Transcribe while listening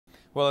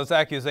Well, as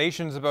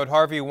accusations about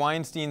Harvey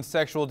Weinstein's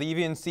sexual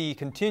deviancy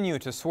continue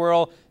to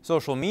swirl,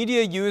 social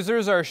media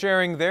users are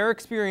sharing their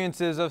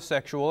experiences of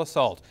sexual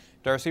assault.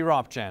 Darcy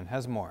Ropchan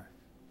has more.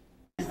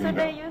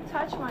 Yesterday you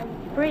touched my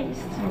breast.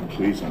 Oh,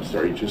 please, I'm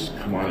sorry. Just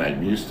come on,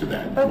 I'm used to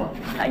that. But Come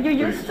on. are you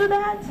used to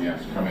that?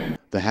 Yes, come in.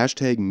 The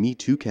hashtag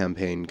 #MeToo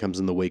campaign comes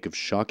in the wake of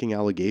shocking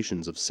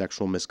allegations of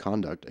sexual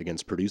misconduct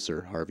against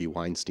producer Harvey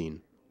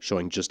Weinstein,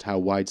 showing just how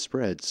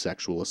widespread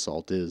sexual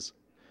assault is.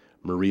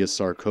 Maria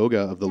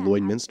Sarkoga of the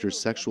Lloydminster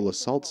Sexual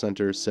Assault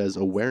Center says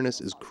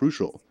awareness is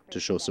crucial to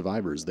show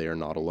survivors they are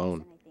not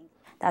alone.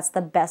 That's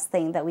the best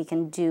thing that we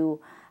can do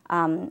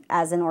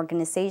as an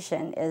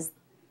organization, is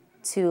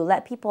to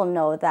let people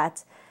know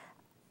that,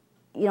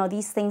 you know,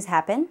 these things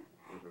happen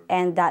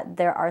and that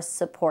there are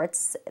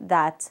supports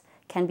that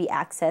can be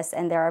accessed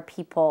and there are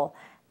people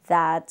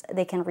that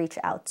they can reach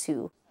out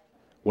to.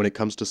 When it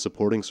comes to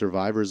supporting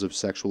survivors of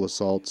sexual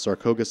assault,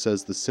 Sarkoga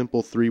says the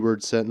simple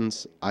 3-word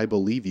sentence, "I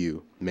believe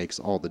you," makes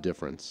all the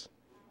difference.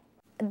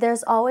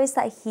 There's always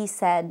that he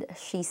said,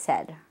 she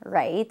said,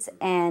 right?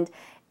 And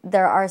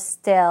there are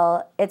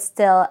still, it's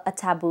still a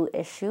taboo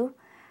issue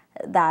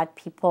that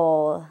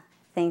people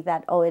think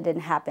that, oh, it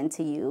didn't happen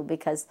to you,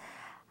 because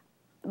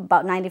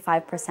about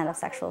 95% of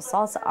sexual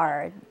assaults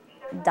are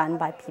done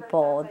by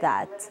people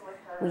that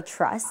we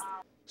trust.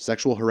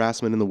 Sexual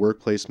harassment in the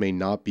workplace may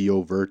not be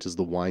overt as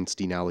the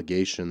Weinstein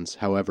allegations.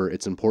 However,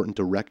 it's important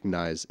to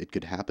recognize it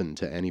could happen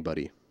to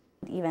anybody.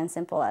 Even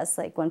simple as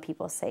like when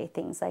people say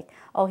things like,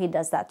 oh, he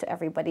does that to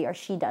everybody or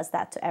she does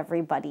that to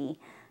everybody.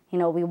 You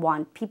know, we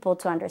want people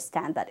to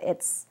understand that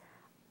it's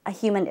a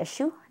human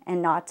issue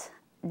and not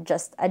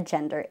just a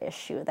gender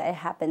issue, that it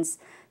happens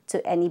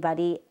to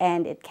anybody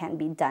and it can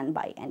be done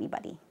by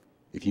anybody.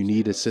 If you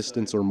need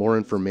assistance or more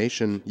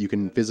information, you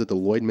can visit the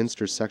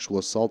Lloydminster Sexual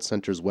Assault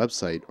Center's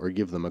website or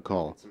give them a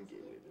call.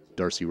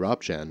 Darcy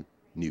Ropchan,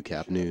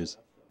 Newcap News.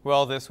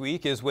 Well, this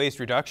week is Waste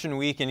Reduction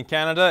Week in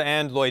Canada,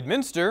 and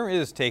Lloydminster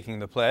is taking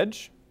the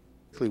pledge.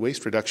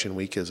 Waste Reduction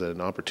Week is an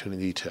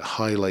opportunity to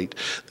highlight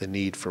the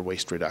need for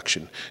waste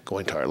reduction,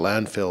 going to our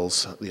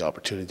landfills, the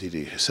opportunity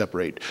to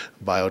separate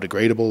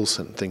biodegradables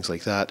and things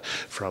like that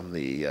from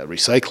the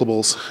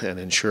recyclables, and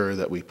ensure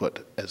that we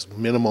put as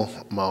minimal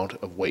amount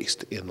of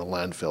waste in the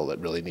landfill that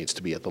really needs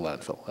to be at the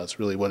landfill. That's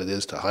really what it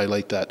is, to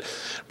highlight that,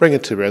 bring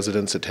it to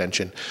residents'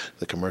 attention,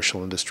 the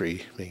commercial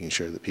industry, making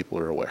sure that people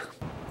are aware.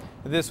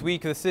 This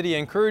week, the city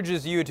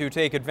encourages you to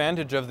take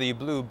advantage of the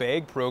Blue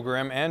Bag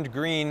program and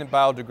green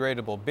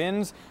biodegradable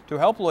bins to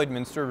help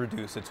Lloydminster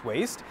reduce its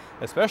waste,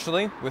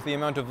 especially with the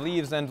amount of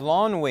leaves and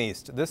lawn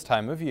waste this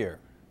time of year.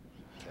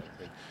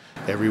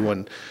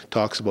 Everyone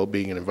talks about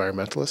being an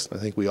environmentalist. I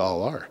think we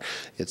all are.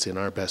 It's in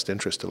our best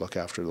interest to look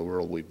after the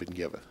world we've been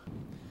given.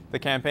 The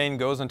campaign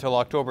goes until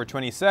October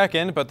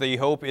 22nd, but the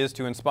hope is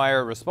to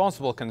inspire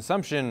responsible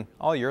consumption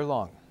all year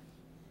long.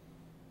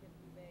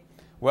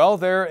 Well,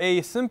 they're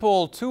a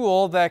simple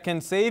tool that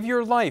can save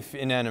your life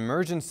in an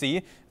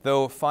emergency,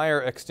 though fire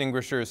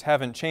extinguishers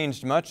haven't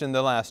changed much in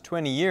the last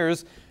 20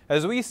 years.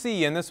 As we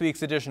see in this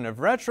week's edition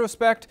of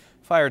Retrospect,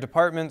 fire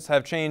departments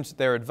have changed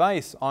their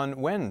advice on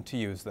when to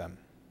use them.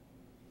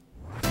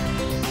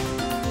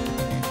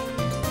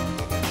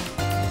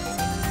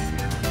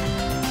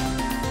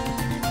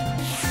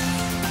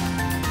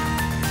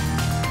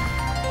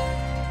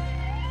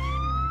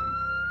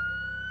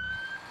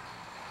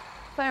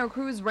 Fire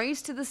crews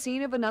race to the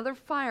scene of another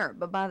fire,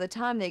 but by the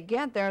time they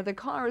get there, the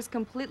car is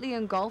completely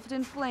engulfed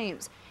in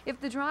flames.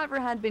 If the driver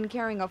had been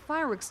carrying a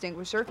fire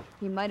extinguisher,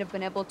 he might have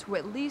been able to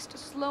at least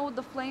slow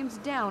the flames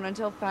down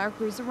until fire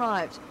crews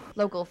arrived.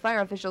 Local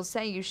fire officials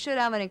say you should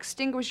have an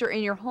extinguisher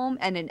in your home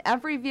and in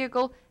every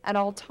vehicle at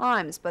all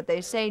times, but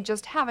they say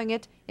just having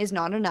it is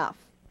not enough.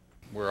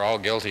 We're all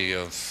guilty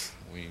of,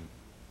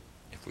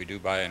 if we do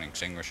buy an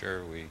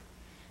extinguisher, we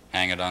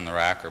hang it on the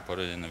rack or put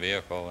it in the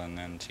vehicle and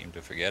then seem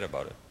to forget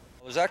about it.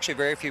 There's actually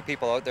very few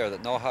people out there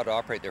that know how to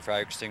operate their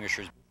fire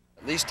extinguishers.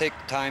 At least take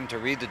the time to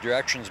read the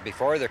directions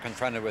before they're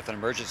confronted with an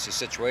emergency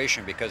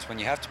situation, because when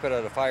you have to put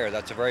out a fire,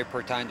 that's a very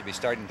poor time to be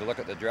starting to look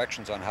at the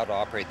directions on how to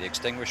operate the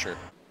extinguisher.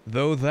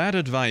 Though that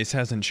advice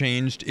hasn't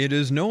changed, it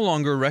is no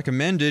longer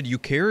recommended you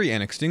carry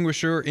an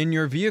extinguisher in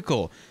your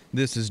vehicle.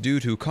 This is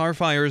due to car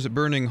fires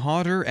burning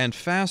hotter and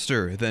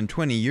faster than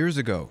 20 years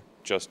ago.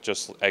 Just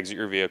exit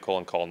your vehicle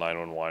and call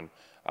 911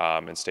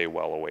 and stay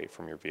well away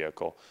from your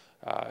vehicle.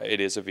 It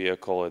is a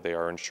vehicle, they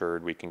are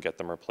insured, we can get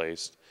them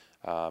replaced.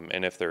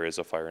 And if there is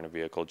a fire in a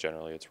vehicle,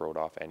 generally it's rode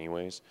off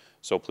anyways.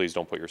 So please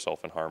don't put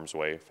yourself in harm's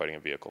way fighting a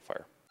vehicle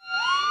fire.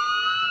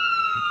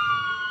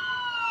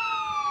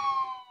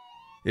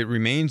 It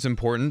remains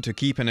important to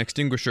keep an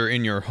extinguisher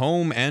in your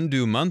home and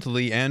do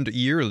monthly and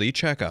yearly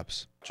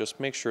checkups.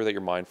 Just make sure that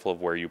you're mindful of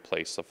where you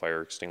place the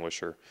fire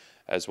extinguisher,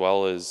 as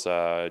well as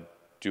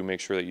do make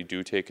sure that you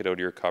do take it out of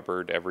your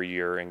cupboard every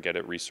year and get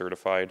it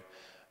recertified.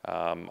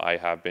 I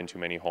have been to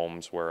many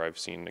homes where I've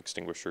seen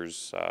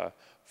extinguishers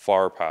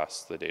far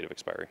past the date of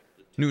expiry.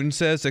 Newton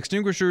says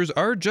extinguishers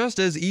are just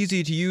as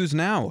easy to use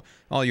now.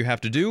 All you have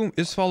to do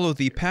is follow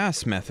the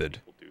pass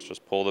method.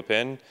 Just pull the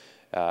pin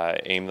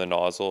aim the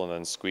nozzle and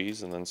then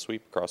squeeze and then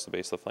sweep across the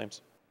base of the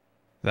flames.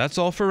 That's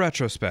all for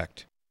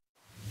Retrospect.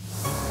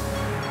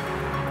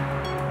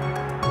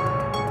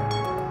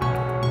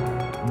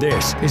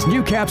 This is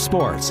Newcap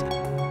Sports.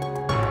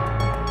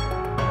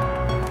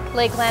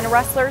 Lakeland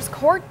Wrestlers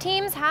court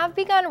teams have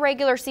begun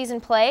regular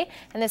season play,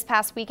 and this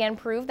past weekend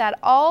proved that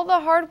all the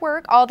hard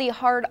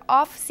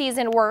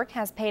off-season work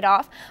has paid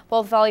off.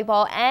 Both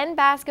volleyball and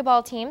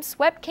basketball teams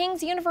swept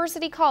King's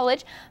University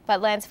College,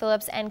 but Lance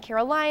Phillips and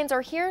Kira Lyons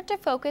are here to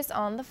focus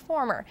on the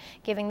former,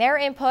 giving their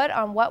input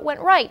on what went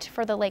right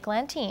for the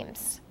Lakeland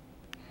teams.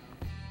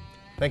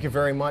 Thank you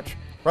very much.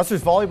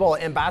 Wrestlers volleyball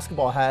and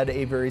basketball had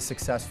a very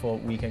successful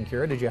weekend.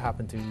 Kira, did you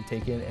happen to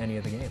take in any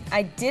of the games?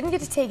 I didn't get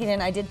to take it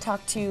in. I did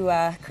talk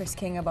to Chris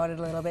King about it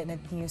a little bit, and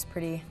he was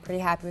pretty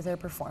happy with their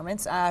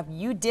performance.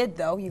 You did,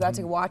 though. You got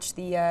to watch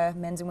the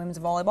men's and women's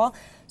volleyball.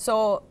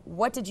 So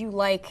what did you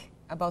like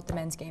about the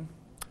men's game?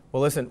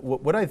 Well, listen,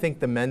 what I think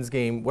the men's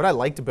game, what I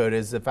liked about it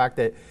is the fact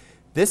that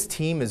this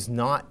team is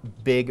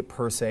not big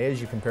per se as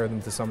you compare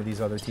them to some of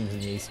these other teams in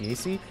the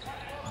ACAC.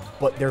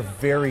 But they're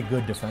very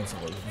good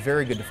defensively,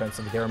 very good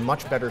defensively. They're in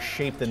much better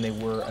shape than they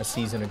were a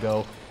season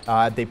ago.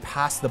 They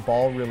pass the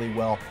ball really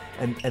well,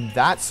 and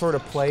that sort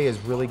of play is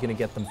really going to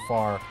get them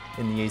far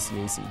in the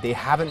ACAC. They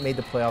haven't made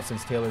the playoffs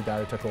since Taylor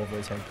Dyer took over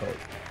as head coach,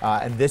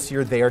 and this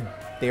year they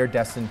are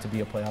destined to be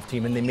a playoff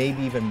team, and they may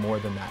be even more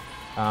than that.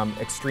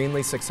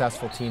 Extremely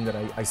successful team that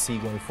I see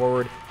going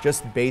forward,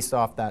 just based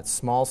off that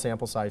small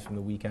sample size from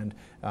the weekend.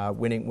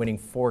 Winning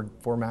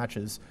four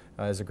matches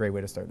is a great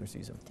way to start their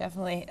season.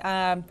 Definitely.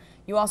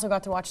 You also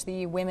got to watch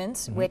the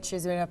women's, which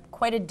is in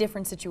quite a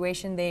different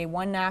situation. They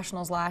won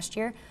nationals last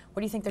year.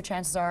 What do you think their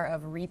chances are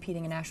of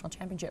repeating a national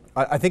championship?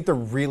 I think they're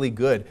really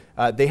good.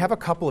 They have a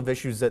couple of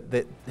issues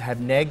that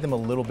had nagged them a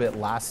little bit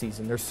last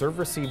season. Their serve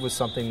receive was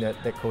something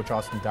that Coach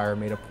Austin Dyer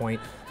made a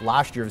point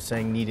last year of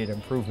saying needed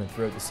improvement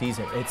throughout the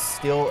season. It's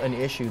still an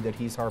issue that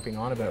he's harping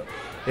on about.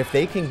 If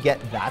they can get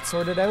that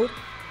sorted out,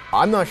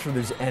 I'm not sure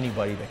there's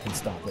anybody that can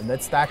stop them.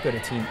 That's that good a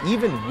team.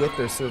 Even with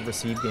their serve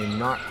receive game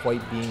not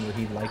quite being where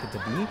he'd like it to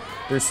be,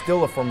 they're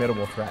still a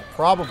formidable threat.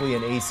 Probably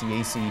an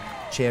ACAC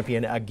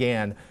champion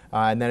again.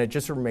 And then it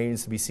just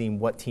remains to be seen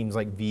what teams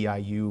like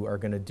VIU are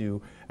going to do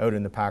out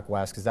in the Pac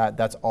West, because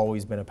that's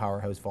always been a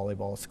powerhouse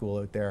volleyball school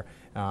out there.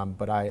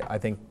 But I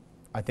think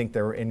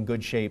they're in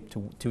good shape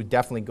to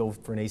definitely go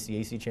for an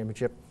ACAC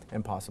championship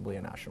and possibly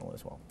a national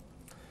as well.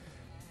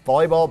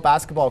 Volleyball,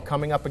 basketball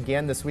coming up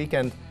again this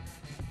weekend.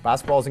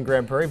 Basketball's in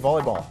Grand Prairie,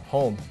 volleyball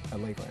home at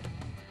Lakeland.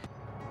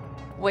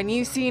 When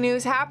you see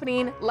news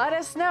happening, let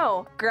us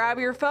know. Grab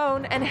your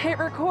phone and hit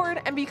record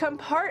and become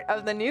part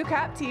of the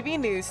Newcap TV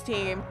news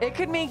team. It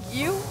could make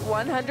you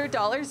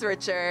 $100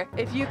 richer.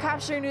 If you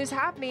capture news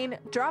happening,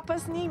 drop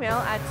us an email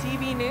at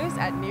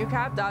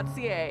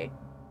tvnews@newcap.ca.